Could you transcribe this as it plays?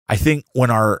I think when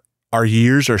our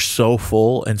years are so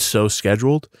full and so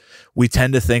scheduled, we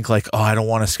tend to think like, oh, I don't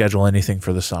want to schedule anything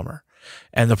for the summer.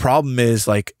 And the problem is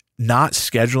like not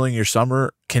scheduling your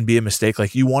summer can be a mistake.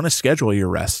 Like you want to schedule your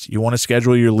rest. You want to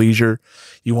schedule your leisure.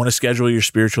 You want to schedule your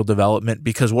spiritual development,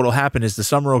 because what will happen is the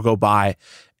summer will go by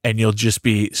and you'll just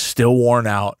be still worn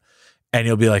out and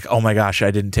you'll be like, oh my gosh,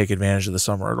 I didn't take advantage of the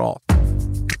summer at all.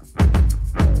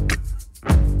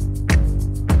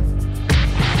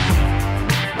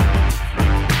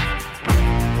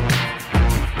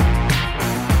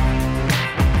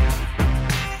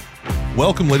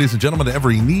 Welcome, ladies and gentlemen, to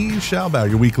Every Knee Shall Bow,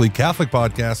 your weekly Catholic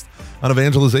podcast on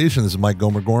evangelization. This is Mike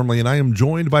Gomer Gormley, and I am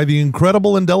joined by the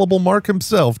incredible, indelible Mark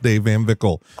himself, Dave Van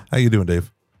Vickle. How you doing,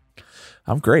 Dave?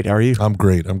 I'm great. How are you? I'm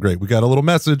great. We got a little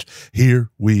message. Here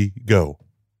we go.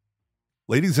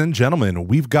 Ladies and gentlemen,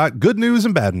 we've got good news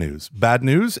and bad news. Bad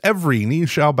news, Every Knee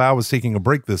Shall Bow is taking a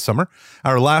break this summer.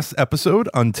 Our last episode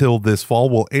until this fall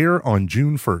will air on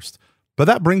June 1st. But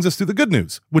that brings us to the good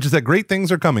news, which is that great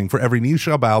things are coming for Every Knee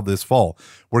Shall Bow this fall.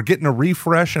 We're getting a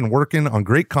refresh and working on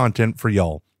great content for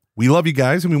y'all. We love you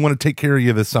guys and we want to take care of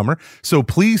you this summer. So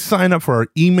please sign up for our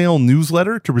email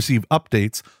newsletter to receive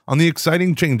updates on the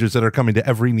exciting changes that are coming to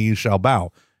Every Knee Shall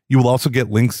Bow. You will also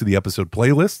get links to the episode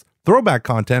playlist, throwback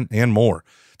content, and more.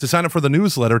 To sign up for the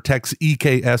newsletter, text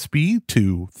EKSB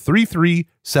to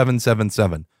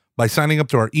 33777. By signing up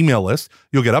to our email list,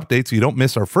 you'll get updates so you don't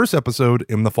miss our first episode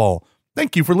in the fall.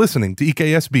 Thank you for listening to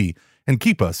EKSB, and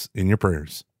keep us in your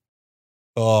prayers.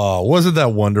 Oh, wasn't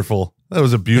that wonderful? That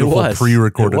was a beautiful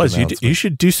pre-recorded announcement. You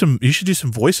should do some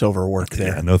voiceover work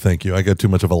there. Yeah, no, thank you. I got too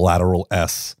much of a lateral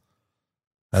S.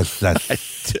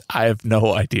 That's I have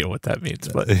no idea what that means,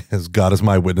 but as God is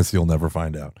my witness, you'll never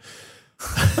find out.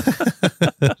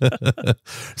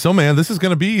 So, man, this is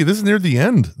near the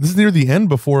end. This is near the end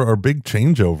before our big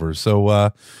changeover. So,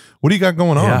 what do you got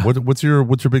going on? Yeah. What's your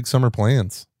big summer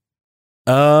plans?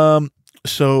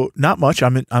 So not much.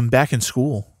 I'm back in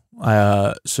school.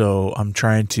 So I'm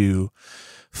trying to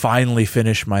finally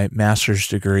finish my master's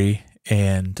degree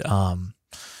and,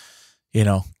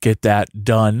 get that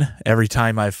done. Every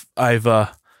time I've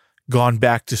gone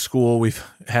back to school, we've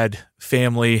had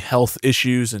family health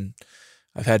issues and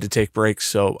I've had to take breaks.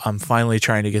 So I'm finally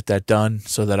trying to get that done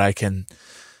so that I can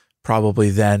probably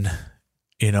then,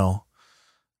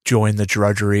 join the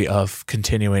drudgery of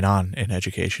continuing on in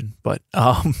education. But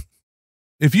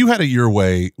if you had it your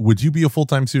way, would you be a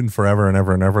full-time student forever and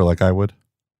ever and ever like I would?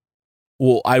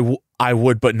 Well, I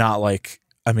would, but not like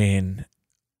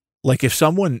if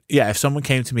someone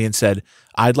came to me and said,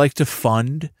 I'd like to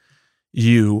fund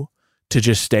you to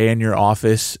just stay in your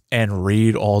office and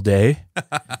read all day.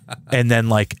 And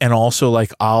then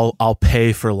I'll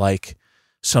pay for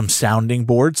some sounding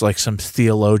boards, like some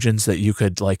theologians that you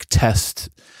could test,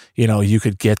 you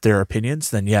could get their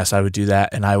opinions, then yes, I would do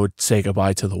that. And I would say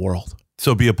goodbye to the world.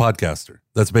 So be a podcaster.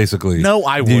 That's basically, no,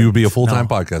 I would. You would be a full-time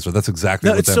podcaster. That's exactly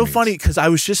what that means. It's so funny because I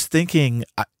was just thinking,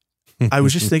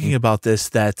 about this,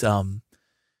 that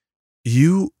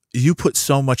you put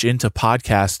so much into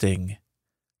podcasting,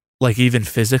 like even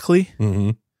physically.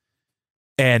 Mm-hmm.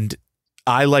 And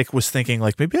I was thinking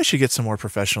maybe I should get some more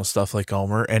professional stuff like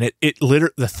Gomer. And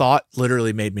the thought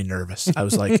literally made me nervous. I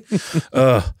was like,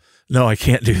 no, I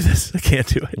can't do this. I can't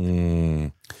do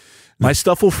it. My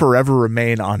stuff will forever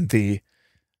remain on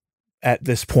at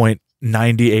this point,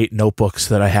 98 notebooks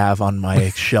that I have on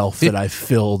my shelf that I've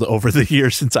filled over the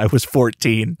years since I was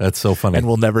 14. That's so funny. And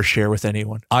will never share with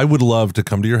anyone. I would love to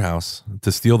come to your house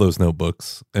to steal those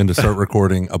notebooks and to start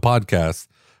recording a podcast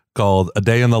called A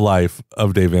Day in the Life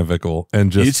of Dave Van Vickle,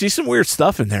 and you'd see some weird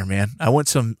stuff in there, man. I went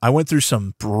through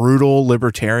some brutal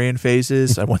libertarian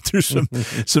phases. I went through some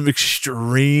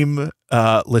extreme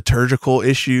liturgical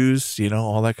issues,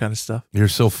 all that kind of stuff. You're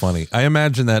so funny. I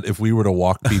imagine that if we were to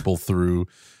walk people through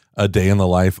a day in the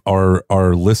life, our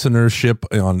listenership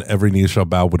on Every Knee Shall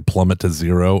Bow would plummet to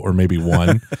 0 or maybe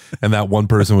 1, and that one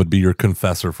person would be your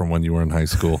confessor from when you were in high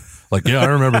school. Yeah, I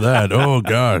remember that. Oh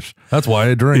gosh, that's why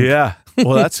I drink. Yeah.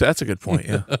 Well, that's a good point.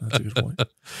 Yeah, that's a good point.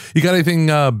 You got anything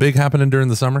big happening during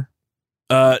the summer?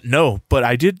 No,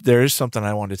 but there is something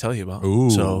I wanted to tell you about. Ooh,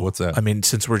 so, what's that? I mean,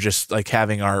 since we're just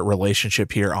having our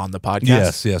relationship here on the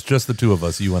podcast. Yes, just the two of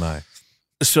us, you and I.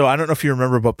 So I don't know if you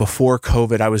remember, but before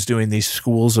COVID, I was doing these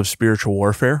schools of spiritual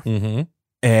warfare. Mm-hmm.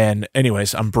 And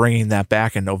anyways, I'm bringing that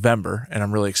back in November, and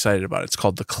I'm really excited about it. It's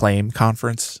called the Claim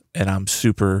Conference, and I'm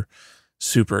super,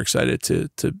 super excited to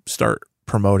start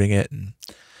promoting it. And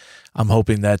I'm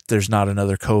hoping that there's not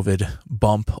another COVID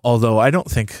bump, although I don't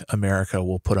think America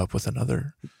will put up with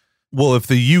another Well, if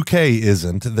the UK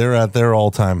isn't, they're at their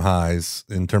all-time highs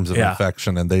in terms of Yeah.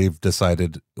 infection, and they've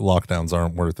decided lockdowns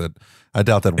aren't worth it. I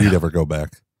doubt that we'd ever go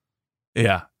back.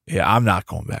 Yeah. Yeah, I'm not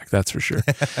going back. That's for sure.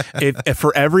 if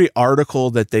for every article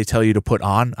that they tell you to put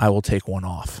on, I will take one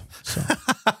off. So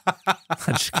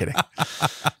I'm just kidding.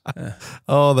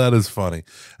 Oh, that is funny.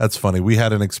 That's funny. We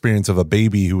had an experience of a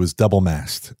baby who was double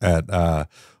masked at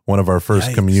one of our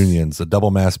first Yikes. communions, a double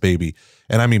masked baby.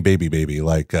 And I mean baby,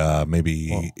 like maybe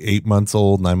Whoa. 8 months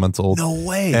old, 9 months old. No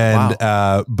way. And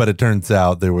Wow. but it turns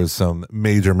out there was some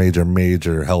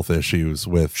major health issues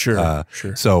with Sure.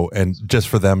 So, and just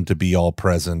for them to be all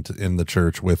present in the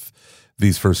church with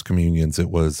these first communions, it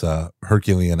was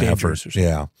Herculean Dangerous effort. or something.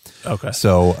 Yeah. Okay.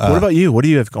 So What about you? What do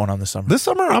you have going on this summer? this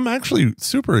summer, I'm actually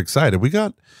super excited.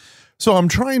 So I'm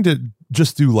trying to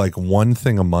just do like one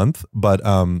thing a month, but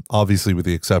obviously with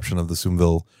the exception of the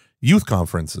Soomville youth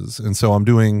conferences. And so I'm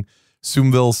doing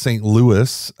Soomville St.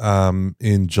 Louis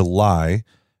in July,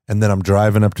 and then I'm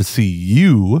driving up to see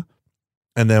you,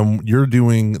 and then you're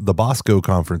doing the Bosco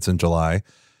conference in July.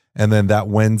 And then that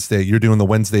Wednesday, you're doing the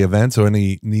Wednesday event. So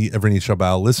every Nisha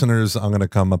Bow listeners, I'm going to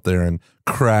come up there and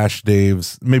crash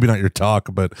Dave's, maybe not your talk,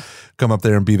 but come up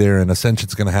there and be there. And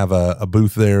Ascension's going to have a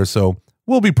booth there. So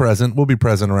we'll be present. We'll be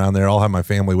present around there. I'll have my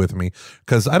family with me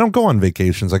because I don't go on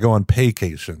vacations. I go on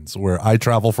paycations where I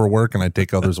travel for work and I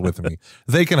take others with me.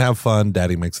 They can have fun.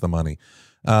 Daddy makes the money.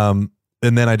 And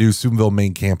then I do Soomville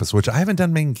main campus, which I haven't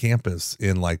done main campus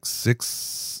in like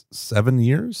 7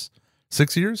 years.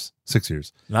 6 years? 6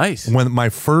 years. Nice. When my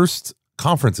first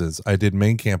conferences, I did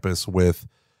main campus with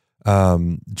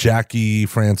Jackie,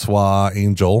 Francois,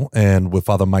 Angel, and with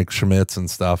Father Mike Schmitz and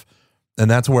stuff.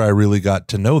 And that's where I really got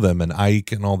to know them and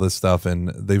Ike and all this stuff. And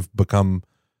they've become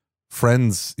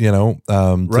friends,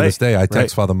 to this day. I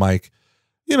text Father Mike,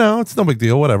 it's no big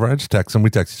deal, whatever. I just text him. We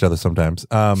text each other sometimes.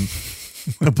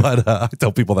 But I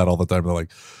tell people that all the time. They're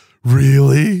like,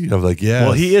 really? I'm like, yeah.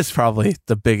 Well, he is probably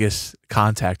the biggest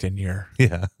contact in your.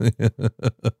 Yeah.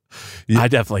 I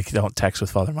definitely don't text with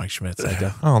Father Mike Schmitz.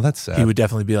 Oh, that's sad. He would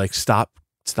definitely be like, stop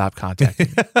contacting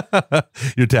me.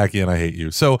 You're tacky and I hate you.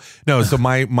 So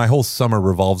my whole summer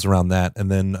revolves around that.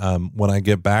 And then when I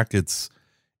get back, it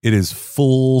is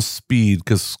full speed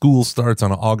because school starts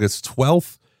on August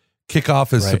 12th.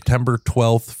 Kickoff is September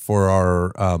 12th for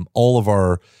our all of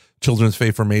our children's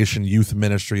faith formation, youth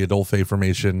ministry, adult faith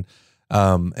formation.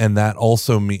 And that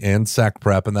also and SAC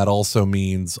prep. And that also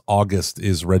means August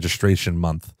is registration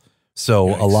month. So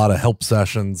Yikes. A lot of help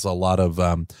sessions, a lot of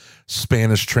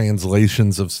Spanish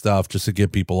translations of stuff just to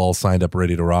get people all signed up,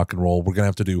 ready to rock and roll. We're going to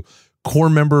have to do core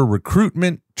member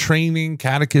recruitment training,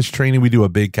 catechist training. We do a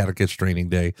big catechist training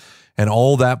day, and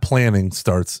all that planning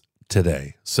starts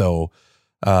today. So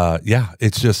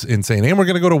it's just insane. And we're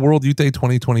going to go to World Youth Day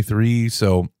 2023.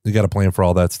 So you got to plan for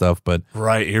all that stuff, but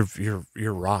Right.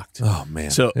 You're rocked. oh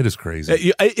man, So it is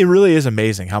crazy. It really is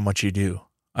amazing how much you do.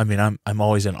 I mean, I'm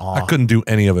always in awe. I couldn't do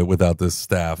any of it without this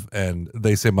staff, and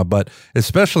they saved my butt,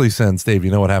 especially since, Dave, you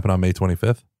know what happened on May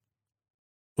 25th?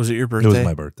 Was it your birthday? It was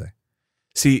my birthday.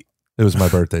 See, It was my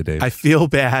birthday, Dave. I feel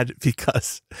bad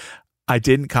because I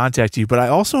didn't contact you, but I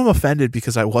also am offended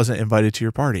because I wasn't invited to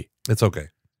your party. It's okay.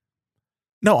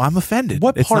 No, I'm offended.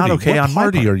 What It's party? not okay what on my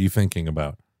party part. are you thinking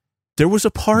about? There was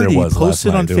a party There was last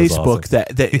posted on night. It was Facebook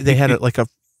awesome. that they had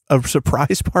a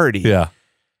surprise party.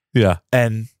 Yeah.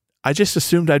 And I just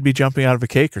assumed I'd be jumping out of a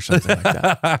cake or something like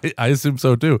that. I assume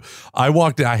so too. I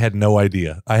walked in, I had no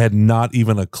idea. I had not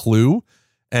even a clue.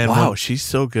 And Wow, when- she's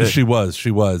so good. She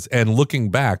was. And looking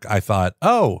back, I thought,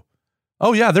 oh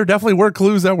yeah, there definitely were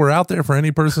clues that were out there for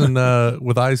any person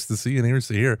with eyes to see and ears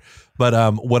to hear.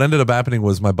 But what ended up happening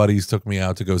was my buddies took me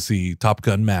out to go see Top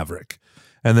Gun Maverick.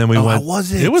 And then we went. How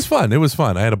was it? It was fun.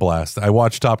 I had a blast. I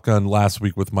watched Top Gun last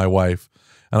week with my wife.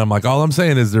 And I'm like, all I'm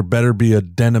saying is there better be a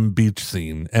denim beach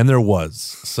scene. And there was.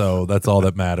 So that's all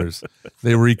that matters.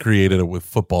 They recreated it with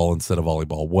football instead of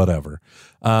volleyball, whatever.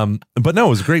 But no, it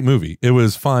was a great movie. It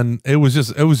was fun. It was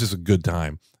just a good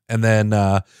time. And then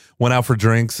went out for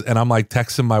drinks, and I'm like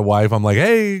texting my wife. I'm like,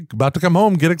 hey, about to come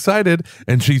home. Get excited.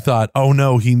 And she thought, oh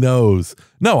no, he knows.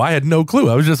 No, I had no clue.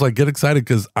 I was just like, get excited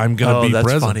because I'm going to be that's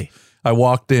present. funny. I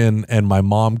walked in and my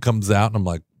mom comes out and I'm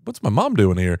like, what's my mom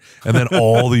doing here? And then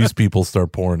all these people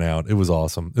start pouring out. It was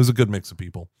awesome. It was a good mix of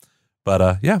people.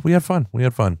 But we had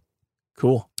fun.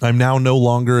 Cool. I'm now no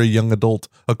longer a young adult,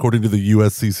 according to the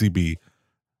USCCB.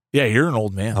 Yeah, you're an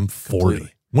old man. I'm 40.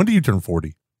 Completely. When do you turn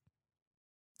 40?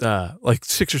 Like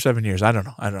 6 or 7 years. I don't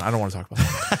know. I don't want to talk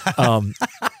about that.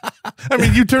 I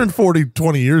mean, you turned 40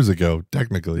 20 years ago,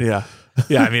 technically. Yeah.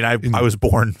 I mean, I was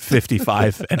born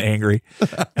 55 and angry.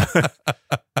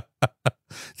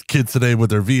 Kids today with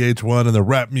their VH1 and their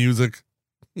rap music.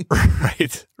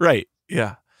 Right.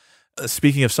 Yeah.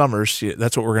 Speaking of summers,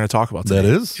 that's what we're going to talk about today.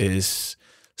 That is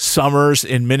summers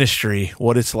in ministry,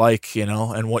 what it's like,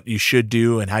 and what you should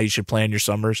do and how you should plan your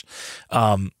summers.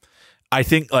 I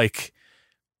think like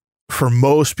for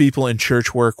most people in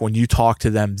church work, when you talk to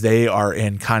them, they are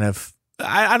in kind of,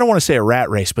 I don't want to say a rat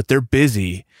race, but they're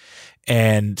busy.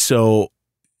 And so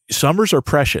summers are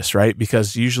precious, right?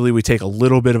 Because usually we take a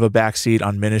little bit of a backseat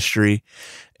on ministry.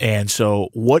 And so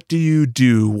what do you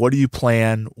do? What do you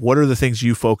plan? What are the things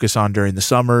you focus on during the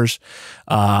summers?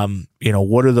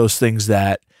 What are those things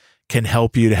that can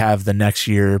help you to have the next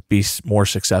year be more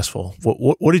successful?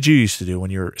 What did you used to do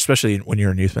especially when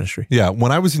you're in youth ministry? Yeah.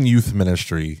 When I was in youth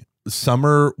ministry,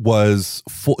 summer was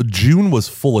full, June was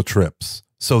full of trips.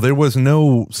 So there was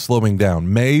no slowing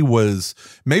down. May was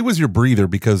your breather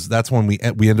because that's when we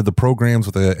ended the programs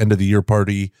with the end of the year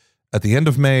party at the end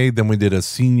of May. Then we did a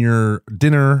senior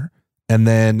dinner, and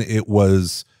then it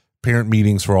was parent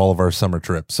meetings for all of our summer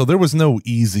trips. So there was no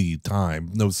easy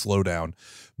time, no slowdown.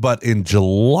 But in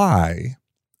July,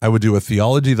 I would do a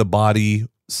Theology of the Body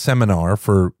seminar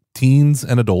for teens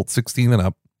and adults, 16 and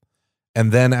up.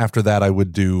 And then after that, I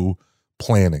would do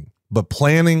planning. But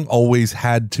planning always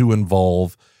had to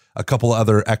involve a couple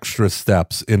other extra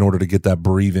steps in order to get that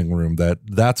breathing room.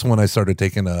 That's when I started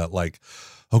taking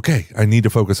okay, I need to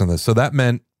focus on this. So that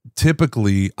meant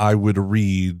typically I would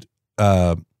read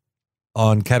on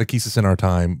Catechesis in Our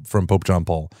Time from Pope John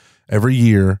Paul. Every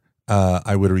year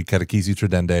I would read Catechesis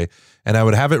Tradendae, and I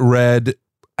would have it read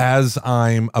as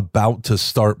I'm about to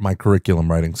start my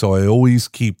curriculum writing. So I always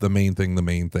keep the main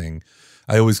thing.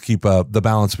 I always keep the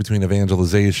balance between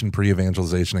evangelization,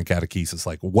 pre-evangelization, and catechesis.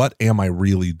 Like, what am I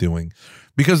really doing?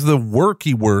 Because the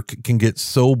worky work can get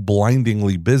so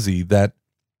blindingly busy that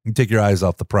you take your eyes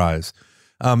off the prize.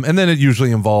 And then it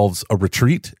usually involves a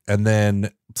retreat. And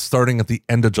then starting at the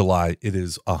end of July, it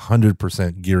is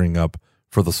 100% gearing up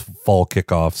for the fall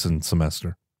kickoffs and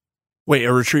semester. Wait,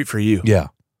 a retreat for you? Yeah.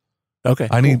 Okay.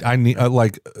 I need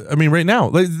right now,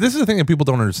 this is the thing that people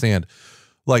don't understand.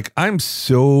 Like, I'm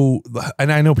so,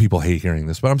 and I know people hate hearing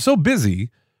this, but I'm so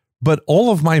busy, but all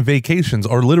of my vacations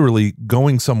are literally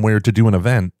going somewhere to do an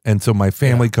event. And so my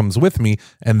family comes with me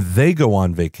and they go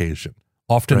on vacation,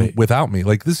 often without me.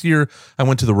 Like this year, I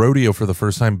went to the rodeo for the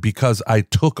first time because I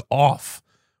took off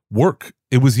work.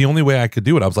 It was the only way I could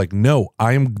do it. I was like, no,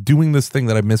 I am doing this thing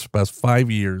that I missed for the past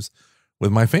 5 years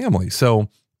with my family. So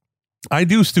I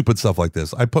do stupid stuff like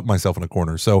this. I put myself in a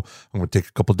corner. So I'm going to take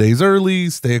a couple days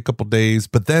early, stay a couple days.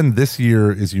 But then this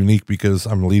year is unique because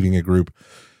I'm leading a group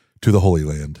to the Holy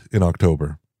Land in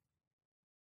October.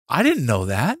 I didn't know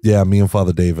that. Yeah, me and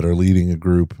Father David are leading a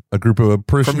group of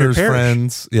parishioners,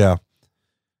 friends. Yeah.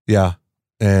 Yeah.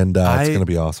 And it's going to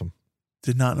be awesome.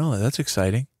 Did not know that. That's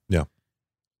exciting. Yeah.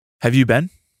 Have you been?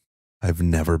 I've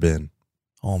never been.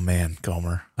 Oh, man,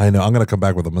 Gomer. I know. I'm going to come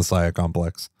back with a Messiah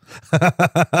complex.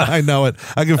 I know it.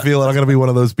 I can feel it. I'm going to be one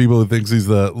of those people who thinks he's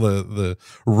the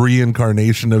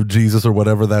reincarnation of Jesus or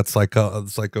whatever that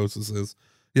psychosis is.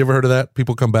 You ever heard of that?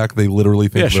 People come back, they literally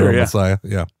think they're a Messiah.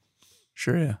 Yeah.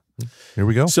 Sure, yeah. Here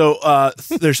we go. So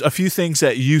there's a few things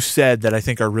that you said that I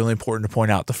think are really important to point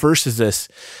out. The first is this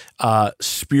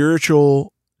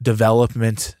spiritual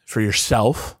development for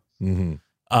yourself.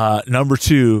 Mm-hmm. Number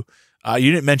two,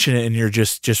 you didn't mention it in your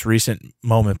just recent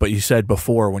moment, but you said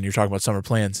before when you're talking about summer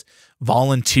plans,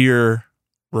 volunteer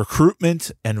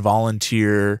recruitment and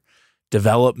volunteer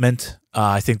development.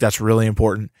 I think that's really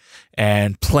important,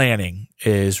 and planning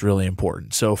is really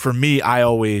important. So for me, I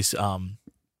always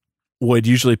would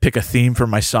usually pick a theme for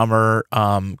my summer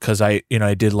because I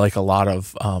did like a lot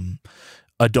of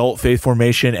adult faith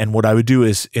formation, and what I would do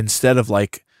is instead of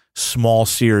like small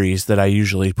series that I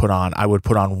usually put on, I would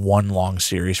put on one long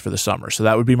series for the summer. So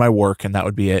that would be my work and that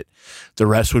would be it. The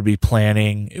rest would be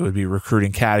planning. It would be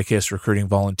recruiting catechists, recruiting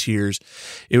volunteers.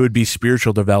 It would be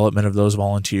spiritual development of those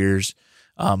volunteers.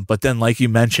 But then, like you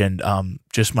mentioned,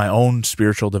 just my own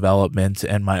spiritual development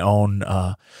and my own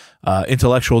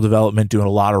intellectual development, doing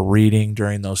a lot of reading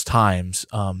during those times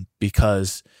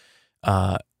because,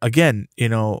 again,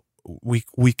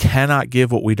 we cannot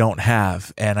give what we don't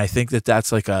have. And I think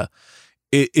that's like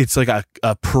it's like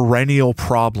a perennial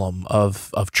problem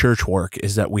of church work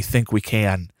is that we think we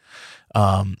can,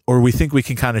 or we think we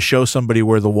can kind of show somebody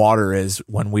where the water is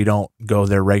when we don't go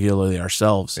there regularly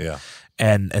ourselves. Yeah.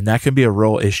 And that can be a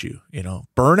real issue.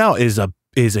 Burnout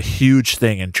is a huge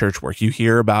thing in church work. You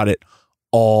hear about it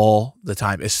all the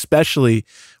time, especially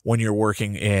when you're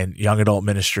working in young adult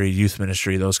ministry, youth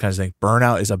ministry, those kinds of things.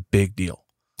 Burnout is a big deal.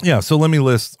 Yeah, so let me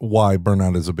list why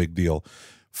burnout is a big deal.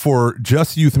 For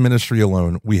just youth ministry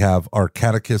alone, we have our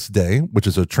Catechist Day, which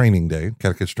is a training day,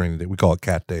 Catechist Training Day. We call it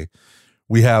Cat Day.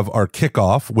 We have our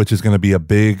kickoff, which is going to be a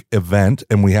big event,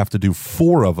 and we have to do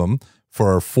 4 of them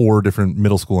for our 4 different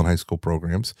middle school and high school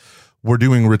programs. We're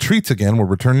doing retreats again. We're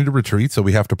returning to retreats, so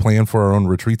we have to plan for our own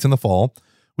retreats in the fall.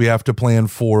 We have to plan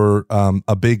for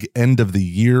a big end of the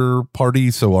year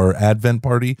party, so our Advent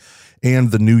party,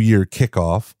 and the New Year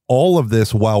kickoff. All of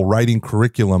this while writing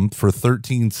curriculum for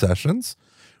 13 sessions,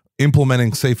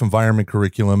 implementing safe environment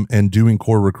curriculum, and doing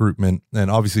core recruitment. And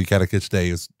obviously Catechist Day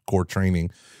is core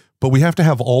training. But we have to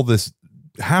have all this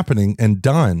happening and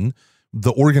done,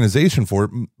 the organization for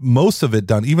it, most of it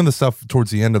done, even the stuff towards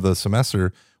the end of the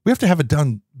semester, we have to have it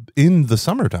done in the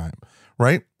summertime,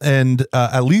 right? And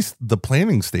at least the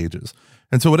planning stages.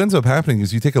 And so what ends up happening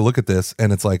is you take a look at this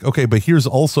and it's like, okay, but here's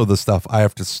also the stuff I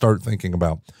have to start thinking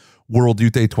about. World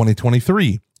Youth Day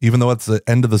 2023. Even though it's the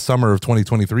end of the summer of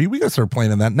 2023, we got to start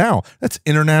planning that now. That's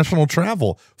international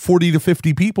travel, 40 to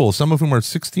 50 people, some of whom are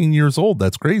 16 years old.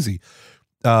 That's crazy.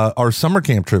 Our summer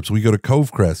camp trips, we go to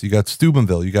Cove Crest, you got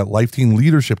Steubenville, you got Life Team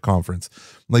Leadership Conference.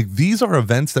 Like, these are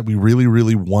events that we really,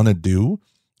 really want to do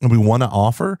and we want to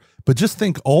offer. But just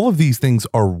think, all of these things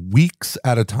are weeks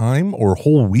at a time or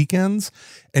whole weekends,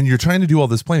 and you're trying to do all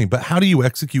this planning. But how do you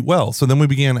execute well? So then we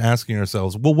began asking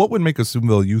ourselves, well, what would make a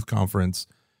Steubenville Youth Conference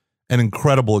an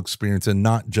incredible experience and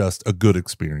not just a good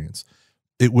experience?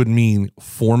 It would mean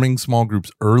forming small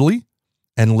groups early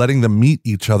and letting them meet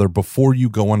each other before you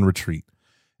go on retreat.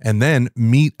 And then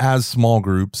meet as small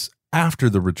groups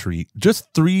after the retreat,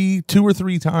 just 2 or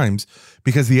 3 times,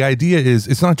 because the idea is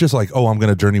it's not just like, oh, I'm going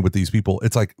to journey with these people.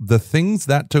 It's like the things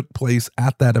that took place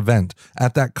at that event,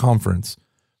 at that conference,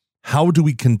 how do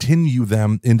we continue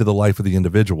them into the life of the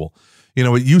individual? You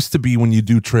know, it used to be when you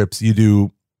do trips, you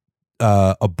do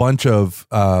a bunch of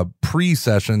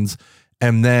pre-sessions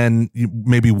and then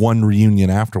maybe one reunion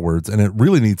afterwards. And it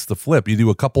really needs to flip. You do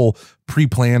a couple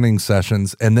pre-planning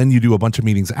sessions and then you do a bunch of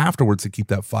meetings afterwards to keep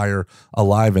that fire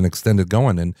alive and extended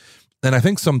going. And I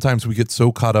think sometimes we get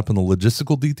so caught up in the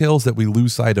logistical details that we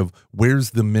lose sight of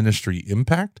where's the ministry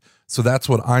impact. So that's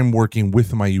what I'm working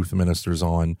with my youth ministers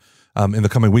on in the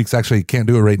coming weeks. Actually, can't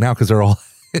do it right now because they're all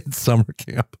in summer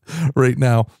camp right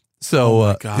now.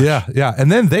 So, yeah.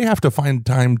 And then they have to find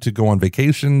time to go on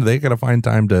vacation. They got to find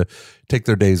time to take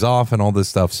their days off and all this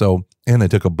stuff. So, and they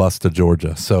took a bus to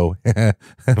Georgia. So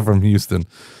from Houston.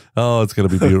 Oh, it's going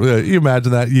to be beautiful. You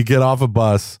imagine that you get off a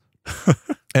bus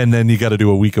and then you got to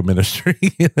do a week of ministry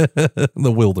in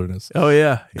the wilderness. Oh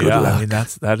yeah. Good yeah. luck. I mean,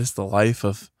 that is the life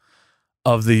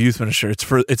of the youth minister.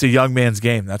 It's a young man's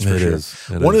game. That's for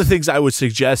sure. One of the things I would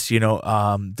suggest,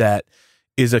 that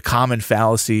is a common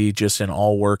fallacy just in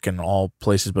all work and all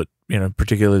places, but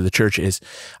particularly the church, is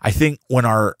I think when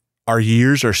our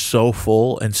years are so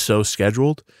full and so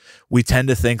scheduled, we tend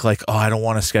to think like, oh, I don't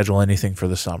want to schedule anything for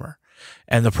the summer.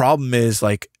 And the problem is,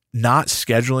 like, not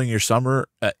scheduling your summer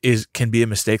can be a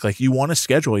mistake. Like, you want to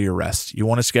schedule your rest, you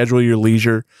want to schedule your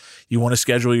leisure, you want to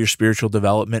schedule your spiritual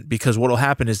development, because what will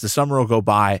happen is the summer will go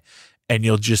by and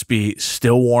you'll just be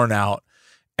still worn out.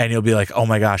 And you'll be like, oh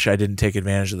my gosh, I didn't take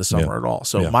advantage of the summer at all.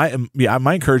 So my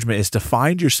encouragement is to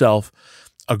find yourself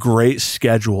a great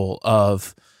schedule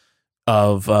of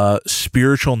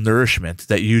spiritual nourishment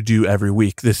that you do every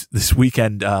week. This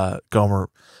weekend, Gomer,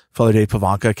 Father Dave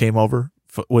Pavanka came over,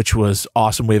 which was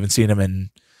awesome. We haven't seen him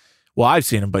I've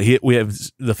seen him, but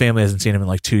the family hasn't seen him in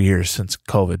like 2 years since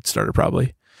COVID started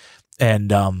probably.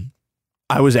 And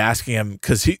I was asking him,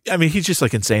 because he's just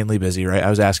like insanely busy, right? I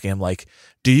was asking him, like,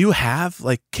 do you have,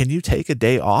 like, can you take a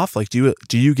day off? Like, do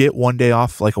you get one day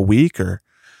off like a week?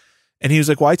 And he was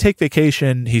like, well, I take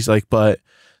vacation. He's like, but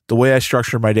the way I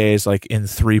structure my day is like in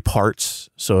 3 parts.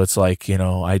 So it's like,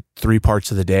 3 parts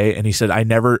of the day. And he said,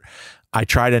 I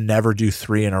try to never do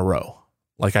 3 in a row.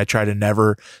 Like, I try to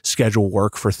never schedule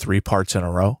work for 3 parts in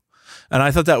a row. And I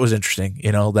thought that was interesting,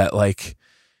 that like,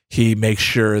 he makes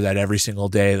sure that every single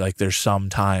day, like, there's some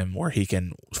time where he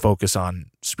can focus on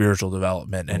spiritual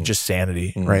development and just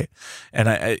sanity, right?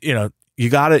 And you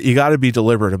gotta be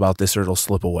deliberate about this, or it'll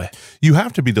slip away. You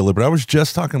have to be deliberate. I was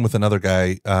just talking with another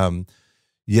guy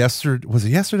yesterday. Was it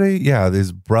yesterday? Yeah,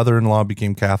 his brother-in-law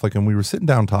became Catholic, and we were sitting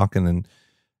down talking,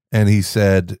 and he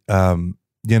said, I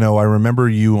remember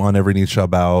you on Every Knee Shall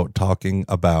Bow talking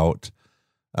about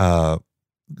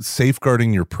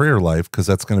safeguarding your prayer life, because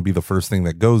that's going to be the first thing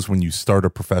that goes when you start a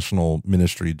professional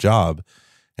ministry job.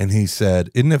 And he said,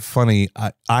 isn't it funny?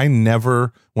 I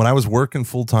never, when I was working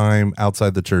full time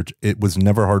outside the church, it was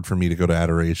never hard for me to go to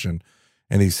adoration.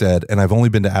 And he said, and I've only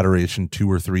been to adoration 2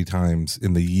 or 3 times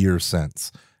in the year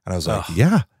since. And I was like,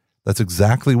 yeah, that's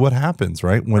exactly what happens,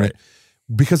 right?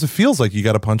 because it feels like you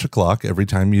got to punch a clock every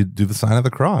time you do the sign of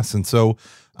the cross. And so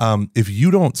if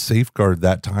you don't safeguard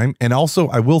that time, and also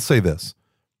I will say this,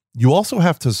 you also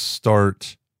have to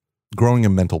start growing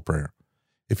in mental prayer.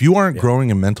 If you aren't growing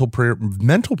in mental prayer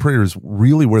is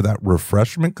really where that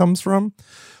refreshment comes from.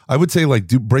 I would say like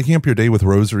breaking up your day with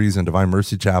rosaries and Divine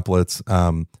Mercy chaplets.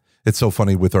 It's so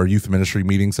funny with our youth ministry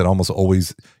meetings that almost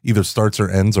always either starts or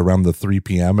ends around the 3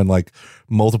 p.m. and like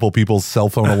multiple people's cell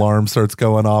phone alarm starts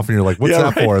going off and you're like, what's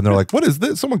that for? And they're like, what is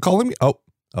this? Someone calling me?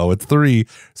 Oh, it's 3.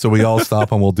 So we all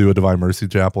stop and we'll do a Divine Mercy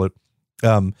chaplet.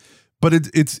 But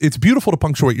it's beautiful to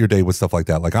punctuate your day with stuff like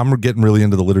that. Like I'm getting really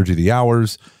into the Liturgy of the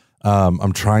Hours.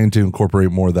 I'm trying to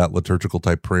incorporate more of that liturgical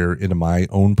type prayer into my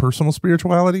own personal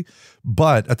spirituality.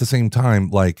 But at the same time,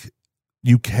 like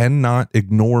you cannot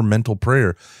ignore mental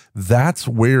prayer. That's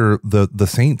where the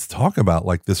saints talk about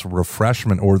like this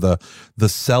refreshment or the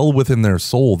cell within their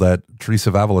soul that Teresa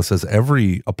of Avila says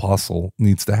every apostle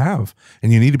needs to have.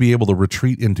 And you need to be able to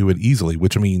retreat into it easily,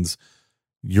 which means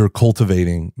you're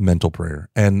cultivating mental prayer.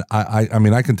 And I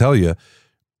mean, I can tell you,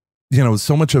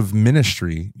 so much of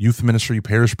ministry, youth ministry,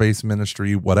 parish-based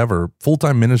ministry, whatever,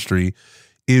 full-time ministry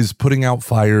is putting out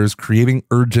fires, creating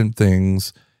urgent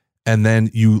things. And then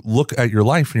you look at your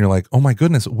life and you're like, oh my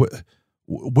goodness,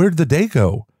 where'd the day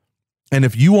go? And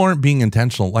if you aren't being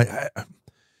intentional, like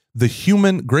the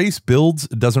human grace builds,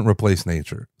 doesn't replace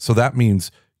nature. So that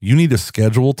means you need to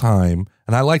schedule time.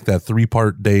 And I like that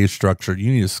 3-part day structure.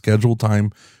 You need to schedule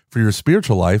time for your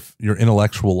spiritual life, your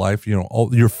intellectual life,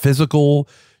 all your physical,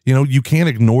 you can't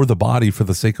ignore the body for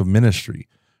the sake of ministry.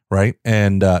 Right.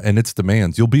 And its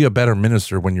demands. You'll be a better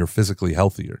minister when you're physically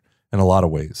healthier in a lot of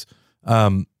ways.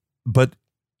 But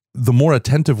the more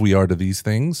attentive we are to these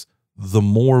things, the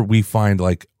more we find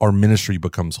like our ministry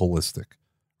becomes holistic,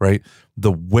 right?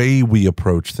 The way we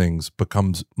approach things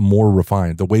becomes more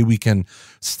refined. The way we can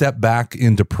step back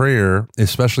into prayer,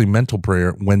 especially mental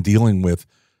prayer, when dealing with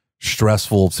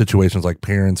stressful situations like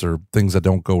parents or things that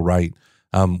don't go right.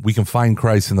 We can find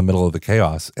Christ in the middle of the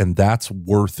chaos, and that's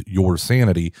worth your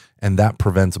sanity, and that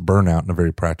prevents burnout in a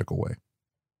very practical way.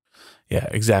 Yeah,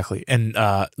 exactly. And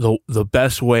the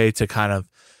best way to kind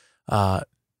of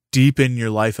deepen your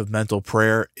life of mental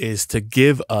prayer is to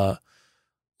give a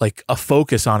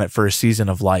focus on it for a season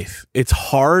of life. It's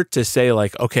hard to say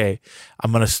like, okay,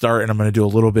 I'm going to start and I'm going to do a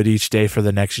little bit each day for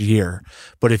the next year.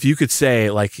 But if you could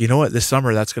say like, you know what, this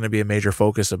summer, that's going to be a major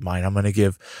focus of mine. I'm going to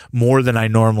give more than I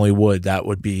normally would. That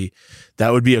would be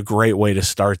a great way to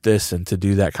start this and to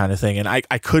do that kind of thing. And I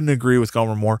couldn't agree with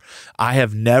Gomer more. I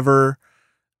have never,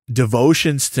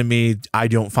 devotions to me, I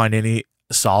don't find any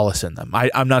solace in them.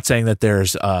 I'm not saying that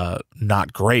there's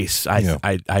not grace.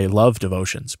 I love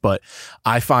devotions, but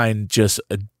I find just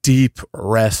a deep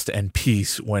rest and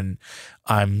peace when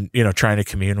I'm trying to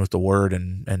commune with the Word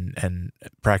and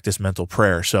practice mental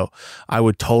prayer. So I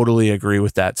would totally agree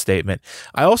with that statement.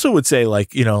 I also would say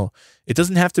it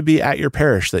doesn't have to be at your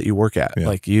parish that you work at. Yeah.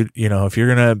 Like if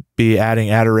you're going to be adding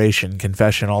adoration,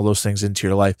 confession, all those things into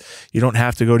your life, you don't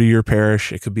have to go to your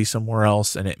parish. It could be somewhere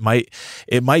else. And it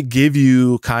might give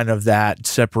you kind of that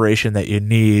separation that you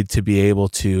need to be able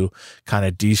to kind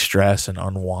of de-stress and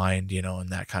unwind, and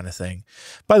that kind of thing.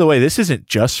 By the way, this isn't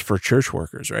just for church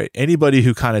workers, right? Anybody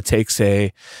who kind of takes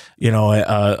a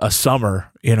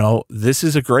summer, this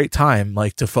is a great time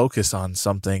to focus on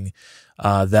something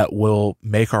that will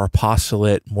make our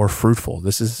apostolate more fruitful.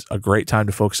 This is a great time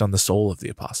to focus on the soul of the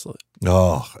apostolate.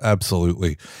 Oh,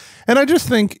 absolutely. And I just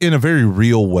think in a very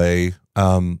real way,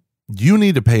 you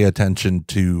need to pay attention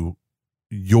to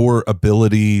your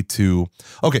ability to,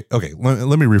 okay.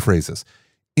 Let me rephrase this.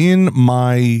 In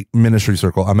my ministry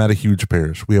circle, I'm at a huge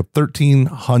parish. We have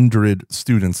 1,300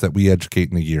 students that we educate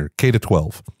in a year, K to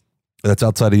 12. That's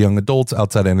outside of young adults,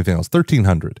 outside of anything else,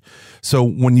 1,300. So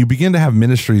when you begin to have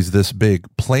ministries this big,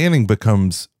 planning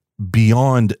becomes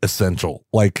beyond essential.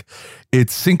 Like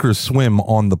it's sink or swim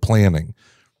on the planning.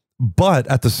 But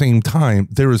at the same time,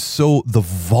 the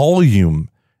volume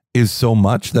is so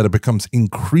much that it becomes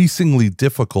increasingly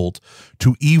difficult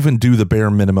to even do the bare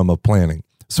minimum of planning.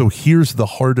 So here's the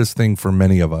hardest thing for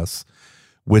many of us,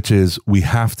 which is we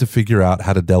have to figure out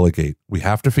how to delegate. We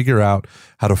have to figure out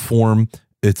how to form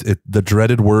the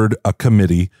dreaded word, a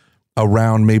committee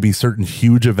around maybe certain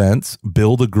huge events,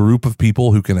 build a group of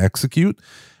people who can execute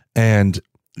and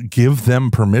give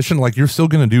them permission. Like you're still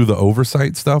going to do the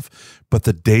oversight stuff, but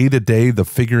the day-to-day, the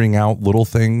figuring out little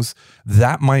things,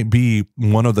 that might be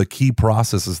one of the key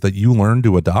processes that you learn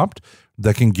to adopt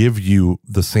that can give you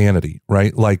the sanity,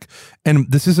 right? And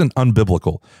this isn't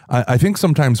unbiblical. I think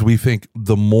sometimes we think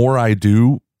the more I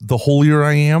do, the holier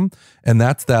I am. And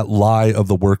that's that lie of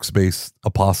the works-based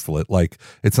apostolate. Like,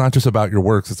 it's not just about your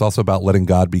works, it's also about letting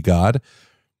God be God.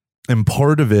 And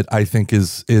part of it, I think,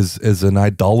 is an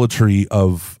idolatry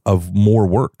of more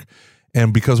work.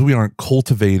 And because we aren't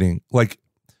cultivating, like,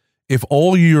 if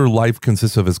all your life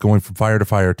consists of is going from fire to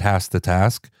fire, task to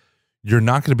task, you're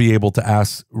not going to be able to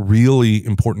ask really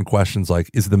important questions like,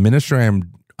 is the ministry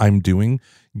I'm doing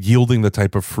yielding the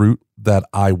type of fruit that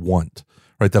I want,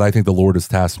 right? That I think the Lord has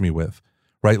tasked me with,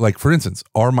 right? Like, for instance,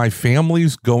 are my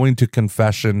families going to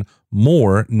confession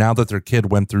more now that their kid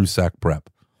went through SAC prep,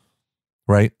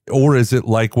 right? Or is it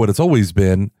like what it's always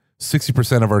been,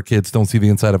 60% of our kids don't see the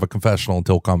inside of a confessional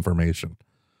until confirmation,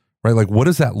 right? Like, what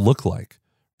does that look like?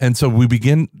 And so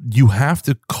you have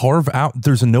to carve out,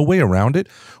 there's no way around it.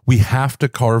 We have to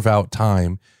carve out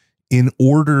time in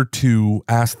order to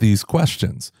ask these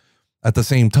questions. At the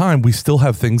same time, we still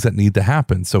have things that need to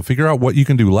happen. So figure out what you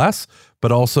can do less,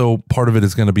 but also part of it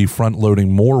is going to be front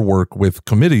loading more work with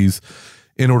committees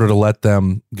in order to let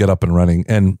them get up and running.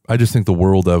 And I just think the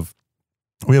world of,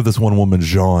 we have this one woman,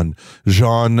 Jean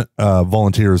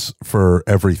volunteers for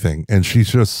everything. And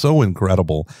she's just so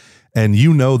incredible. And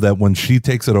you know that when she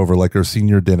takes it over, like her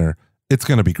senior dinner, it's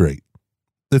going to be great.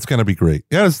 It's going to be great.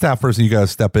 Yeah, as a staff person, you got to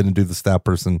step in and do the staff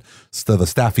person, the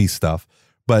staffy stuff.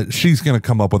 But she's going to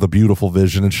come up with a beautiful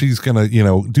vision, and she's going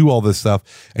to, do all this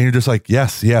stuff. And you're just like,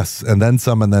 yes, yes. And then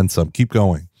some, and then some. Keep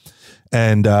going.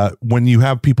 And when you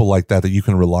have people like that you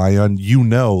can rely on,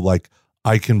 like,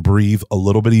 I can breathe a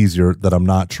little bit easier, that I'm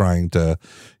not trying to,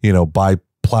 buy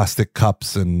plastic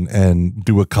cups and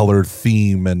do a colored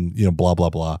theme and, blah, blah,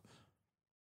 blah.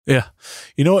 Yeah.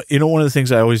 One of the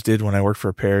things I always did when I worked for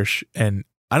a parish, and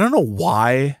I don't know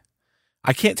why,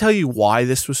 I can't tell you why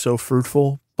this was so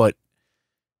fruitful, but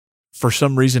for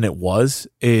some reason it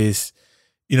is,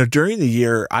 during the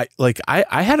year, I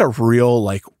had a real,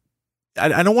 like,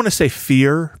 I don't want to say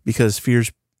fear, because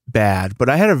fear's bad, but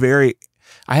I had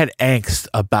angst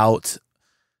about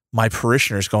my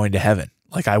parishioners going to heaven.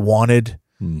 Like, I want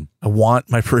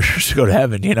my parishioners to go to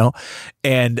heaven,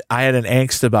 and I had an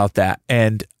angst about that.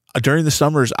 And during the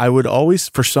summers, I would always,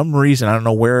 for some reason, I don't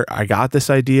know where I got this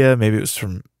idea. Maybe it was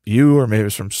from you, or maybe it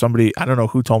was from somebody. I don't know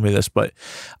who told me this, but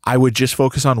I would just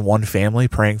focus on one family,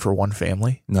 praying for one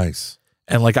family. Nice.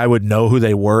 And like, I would know who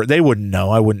they were. They wouldn't know.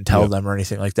 I wouldn't tell them or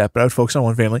anything like that, but I would focus on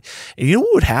one family. And you know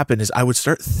what would happen is I would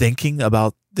start thinking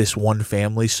about this one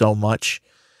family so much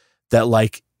that,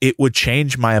 like, it would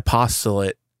change my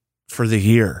apostolate for the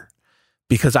year,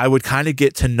 because I would kind of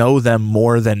get to know them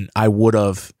more than I would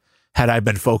have had I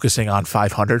been focusing on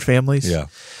 500 families. Yeah.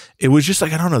 It was just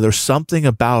like, I don't know, there's something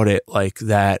about it, like,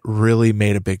 that really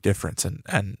made a big difference.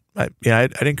 And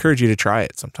I'd encourage you to try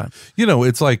it sometime.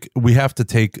 It's like, we have to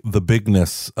take the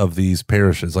bigness of these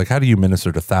parishes. Like, how do you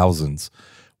minister to thousands?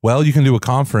 Well, you can do a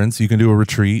conference, you can do a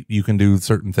retreat, you can do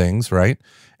certain things, right?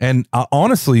 And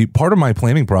honestly, part of my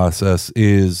planning process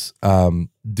is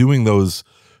doing those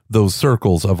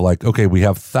circles of, like, okay, we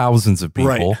have thousands of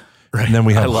people, right. And then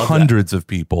we have hundreds of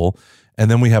people,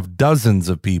 and then we have dozens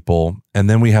of people, and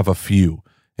then we have a few.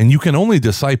 And you can only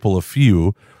disciple a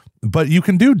few, but you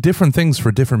can do different things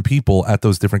for different people at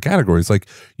those different categories. Like,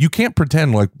 you can't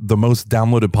pretend like the most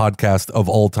downloaded podcast of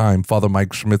all time, Father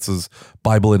Mike Schmitz's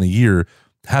Bible in a Year,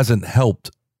 hasn't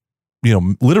helped,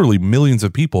 literally millions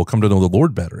of people come to know the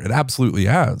Lord better. It absolutely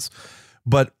has.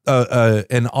 But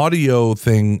an audio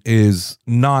thing is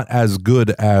not as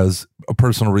good as a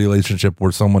personal relationship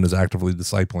where someone is actively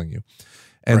discipling you.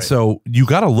 And so you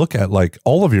got to look at, like,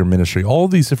 all of your ministry, all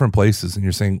of these different places, and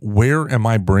you're saying, where am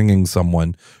I bringing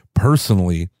someone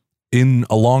personally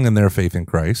along in their faith in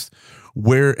Christ?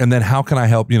 And then how can I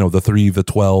help, the 3, the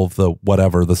 12, the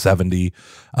whatever, the 70,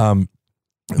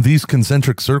 these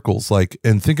concentric circles, like,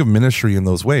 and think of ministry in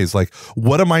those ways. Like,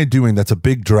 what am I doing that's a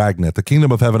big dragnet? The kingdom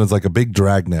of heaven is like a big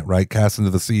dragnet, right? Cast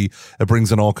into the sea. It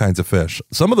brings in all kinds of fish.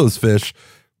 Some of those fish,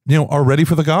 are ready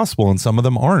for the gospel, and some of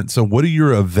them aren't. So what are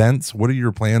your events? What are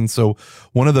your plans? So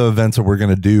one of the events that we're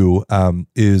going to do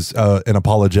is an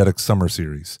apologetics summer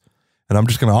series. And I'm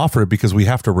just going to offer it because we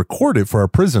have to record it for our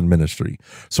prison ministry.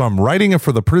 So I'm writing it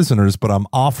for the prisoners, but I'm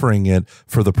offering it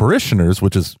for the parishioners,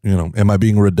 which is, am I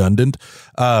being redundant?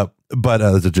 But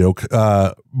it's a joke.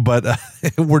 But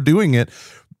we're doing it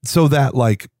so that,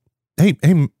 like, hey,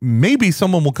 maybe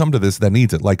someone will come to this that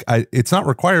needs it. Like, it's not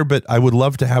required, but I would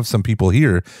love to have some people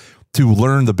here to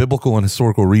learn the biblical and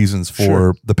historical reasons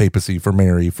for the papacy, for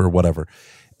Mary, for whatever.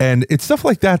 And it's stuff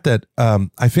like that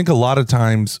I think a lot of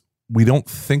times we don't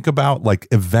think about, like,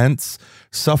 events,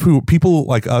 people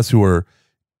like us who are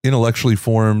intellectually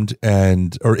formed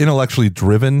or intellectually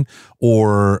driven,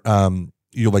 or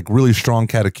like really strong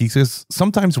catechesis,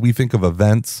 sometimes we think of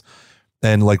events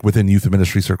and like within youth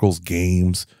ministry circles,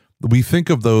 games, we think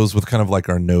of those with kind of like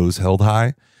our nose held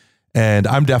high. And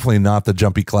I'm definitely not the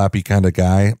jumpy clappy kind of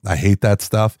guy. I hate that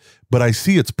stuff, but I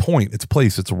see its point, its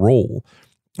place, its role.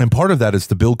 And part of that is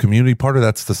to build community. Part of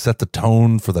that's to set the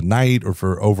tone for the night or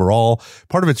for overall.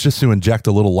 Part of it's just to inject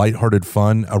a little lighthearted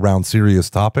fun around serious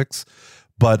topics.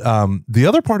 But the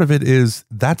other part of it is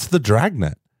that's the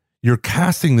dragnet. You're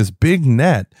casting this big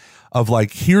net of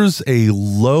like, here's a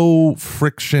low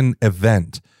friction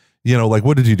event. You know, like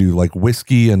what did you do? Like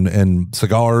whiskey and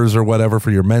cigars or whatever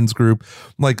for your men's group,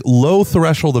 like low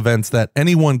threshold events that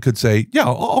anyone could say, yeah,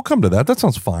 I'll come to that. That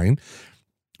sounds fine.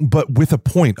 But with a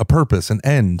point, a purpose, an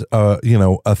end, you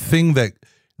know, a thing that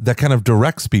kind of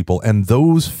directs people. And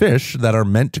those fish that are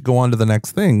meant to go on to the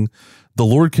next thing, the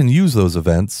Lord can use those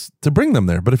events to bring them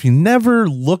there. But if you never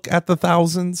look at the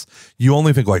thousands, you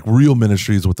only think like real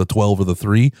ministries with the 12 or the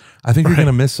 3, I think you're going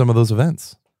to miss some of those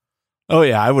events. Oh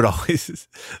yeah, I would always.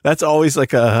 That's always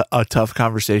like a tough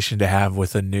conversation to have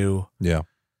with a new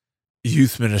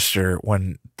youth minister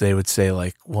when they would say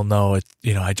like, "Well, no,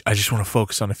 I just want to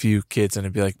focus on a few kids," and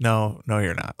it'd be like, "No,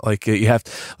 you're not. Like you have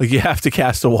to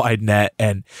cast a wide net,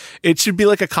 and it should be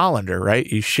like a colander, right?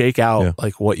 You shake out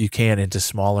like what you can into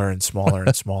smaller and smaller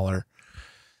and smaller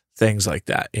things like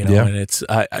that, you know." And it's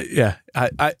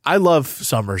I love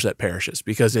summers at parishes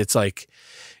because it's like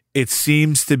it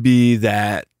seems to be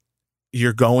that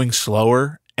you're going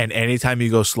slower, and anytime you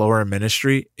go slower in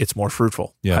ministry, it's more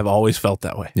fruitful. Yeah. I've always felt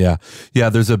that way. Yeah. Yeah.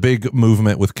 There's a big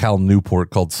movement with Cal Newport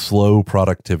called slow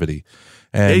productivity.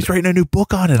 And he's writing a new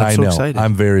book on it. I'm so excited.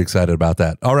 I'm very excited about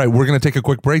that. All right, we're going to take a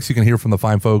quick break so you can hear from the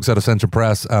fine folks at Ascension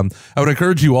Press. I would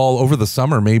encourage you all over the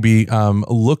summer, maybe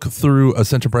look through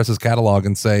Ascension Press's catalog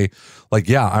and say, like,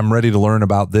 yeah, I'm ready to learn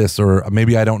about this, or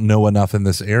maybe I don't know enough in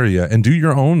this area, and do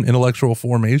your own intellectual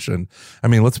formation. I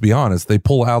mean, let's be honest. They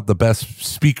pull out the best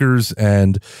speakers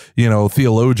and,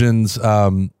 theologians,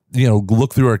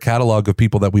 look through our catalog of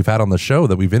people that we've had on the show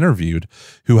that we've interviewed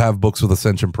who have books with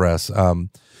Ascension Press.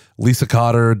 Lisa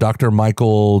Cotter, Dr.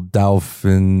 Michael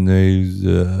Dauphin,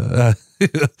 and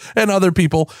other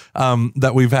people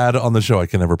that we've had on the show. I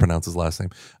can never pronounce his last name.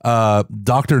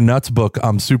 Dr. Nutt's book,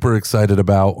 I'm super excited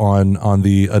about on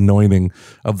the anointing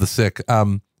of the sick.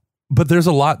 But there's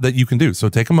a lot that you can do. So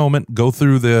take a moment, go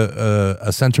through the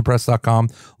ascensionpress.com,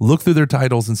 look through their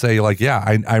titles and say like, yeah,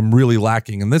 I'm really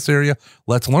lacking in this area.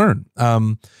 Let's learn.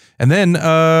 And then,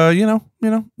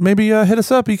 maybe hit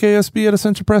us up, EKSB at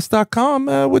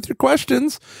ascensionpress.com with your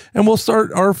questions, and we'll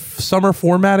start our summer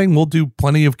formatting. We'll do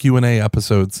plenty of Q&A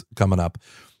episodes coming up.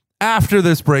 After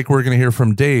this break, we're going to hear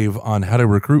from Dave on how to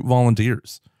recruit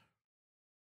volunteers.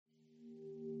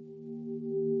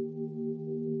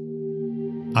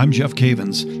 I'm Jeff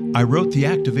Cavins. I wrote The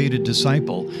Activated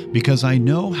Disciple because I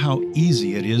know how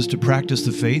easy it is to practice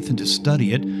the faith and to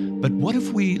study it, but what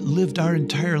if we lived our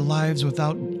entire lives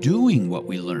without doing what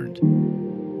we learned?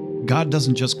 God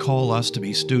doesn't just call us to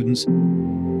be students,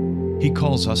 He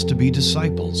calls us to be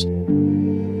disciples,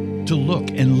 to look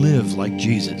and live like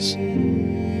Jesus.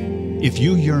 If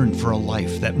you yearn for a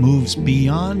life that moves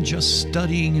beyond just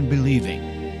studying and believing,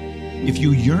 if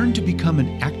you yearn to become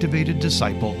an activated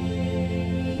disciple,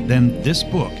 then this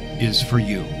book is for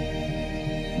you.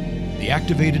 The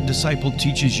Activated Disciple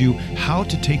teaches you how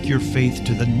to take your faith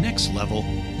to the next level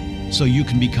so you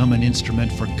can become an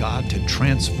instrument for God to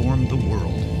transform the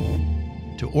world.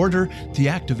 To order The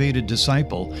Activated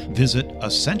Disciple, visit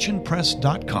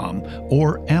ascensionpress.com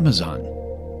or Amazon.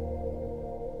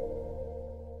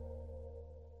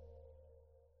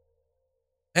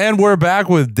 And we're back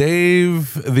with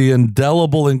Dave, the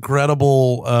indelible,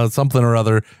 incredible something or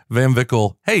other, Van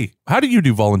Vickle. Hey, how do you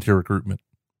do volunteer recruitment?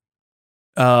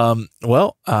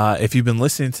 If you've been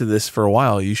listening to this for a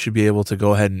while, you should be able to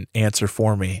go ahead and answer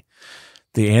for me.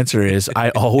 The answer is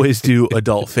I always do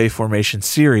adult faith formation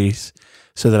series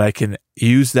so that I can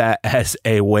use that as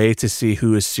a way to see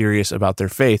who is serious about their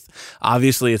faith.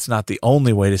 Obviously, it's not the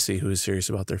only way to see who is serious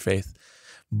about their faith,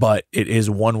 but it is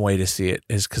one way to see it,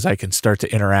 is because I can start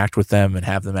to interact with them and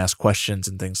have them ask questions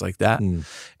and things like that. And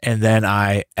then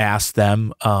I ask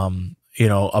them,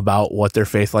 about what their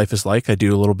faith life is like. I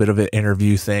do a little bit of an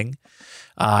interview thing.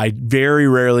 I very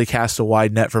rarely cast a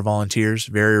wide net for volunteers,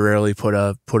 very rarely put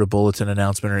a bulletin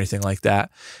announcement or anything like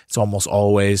that. It's almost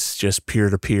always just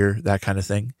peer-to-peer, that kind of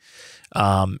thing.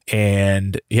 I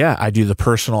do the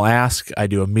personal ask. I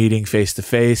do a meeting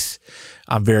face-to-face.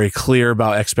 I'm very clear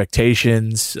about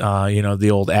expectations. The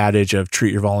old adage of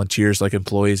treat your volunteers like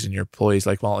employees and your employees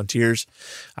like volunteers.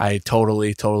 I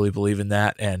totally believe in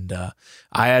that. And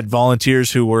I had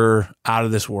volunteers who were out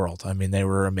of this world. I mean, they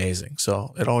were amazing.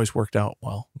 So it always worked out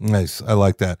well. Nice. I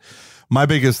like that. My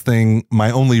biggest thing,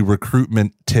 my only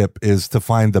recruitment tip is to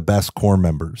find the best core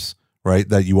members, right?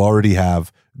 That you already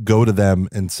have. Go to them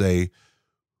and say,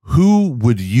 who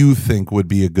would you think would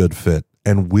be a good fit?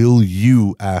 And will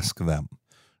you ask them?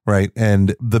 Right.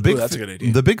 And that's a good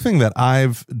idea. The big thing that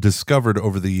I've discovered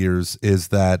over the years is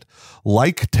that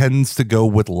like tends to go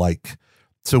with like.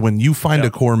 So when you find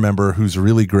a core member who's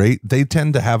really great, they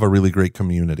tend to have a really great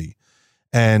community.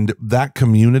 And that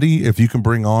community, if you can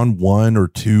bring on 1 or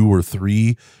 2 or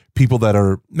 3 people that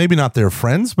are maybe not their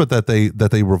friends, but that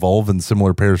they revolve in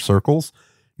similar pair circles,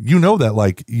 that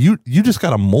like you just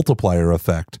got a multiplier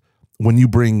effect when you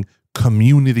bring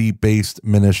community-based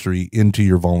ministry into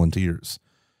your volunteers.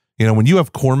 When you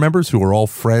have core members who are all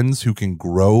friends who can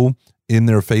grow in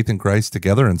their faith in Christ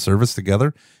together and service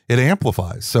together, it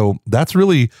amplifies. So that's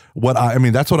really what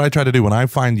that's what I try to do when I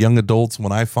find young adults,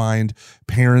 when I find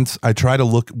parents. I try to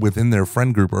look within their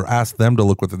friend group or ask them to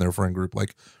look within their friend group.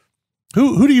 Like,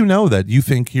 who do you know that you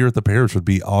think here at the parish would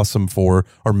be awesome for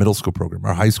our middle school program,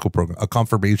 our high school program, a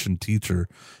confirmation teacher,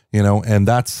 and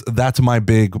that's my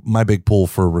big pull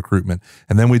for recruitment.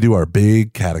 And then we do our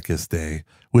big catechist day,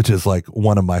 which is like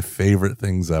one of my favorite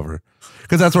things ever.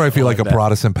 Because that's where I feel like a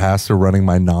Protestant pastor running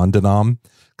my non-denom,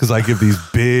 because I give these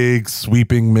big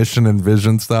sweeping mission and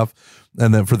vision stuff,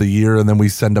 and then for the year, and then we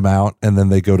send them out, and then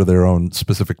they go to their own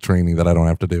specific training that I don't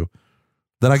have to do.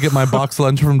 Then I get my box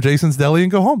lunch from Jason's Deli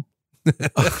and go home.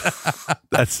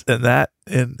 That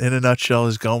in a nutshell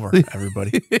is Gomer,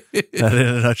 everybody. That in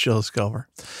a nutshell is Gomer.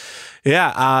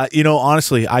 Yeah.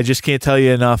 Honestly, I just can't tell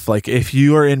you enough. Like, if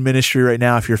you are in ministry right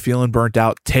now, if you're feeling burnt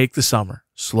out, take the summer,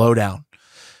 slow down,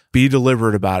 be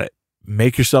deliberate about it.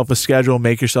 Make yourself a schedule,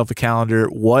 make yourself a calendar.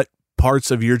 What parts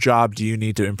of your job do you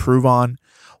need to improve on?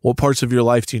 What parts of your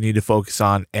life do you need to focus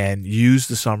on? And use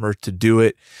the summer to do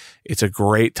it. It's a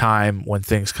great time when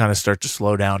things kind of start to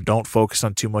slow down. Don't focus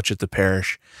on too much at the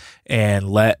parish, and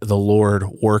let the Lord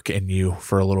work in you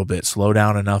for a little bit. Slow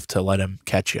down enough to let him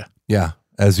catch you. Yeah.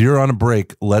 As you're on a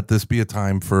break, let this be a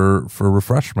time for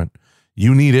refreshment.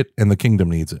 You need it, and the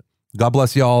kingdom needs it. God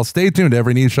bless y'all. Stay tuned.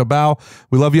 Every knee shall bow.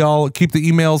 We love y'all. Keep the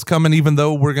emails coming, even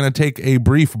though we're going to take a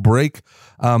brief break.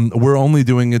 We're only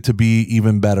doing it to be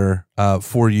even better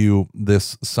for you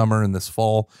this summer and this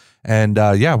fall. And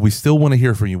we still want to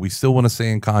hear from you. We still want to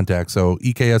stay in contact. So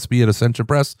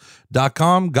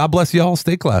EKSB@ascensionpress.com. God bless y'all.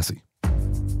 Stay classy.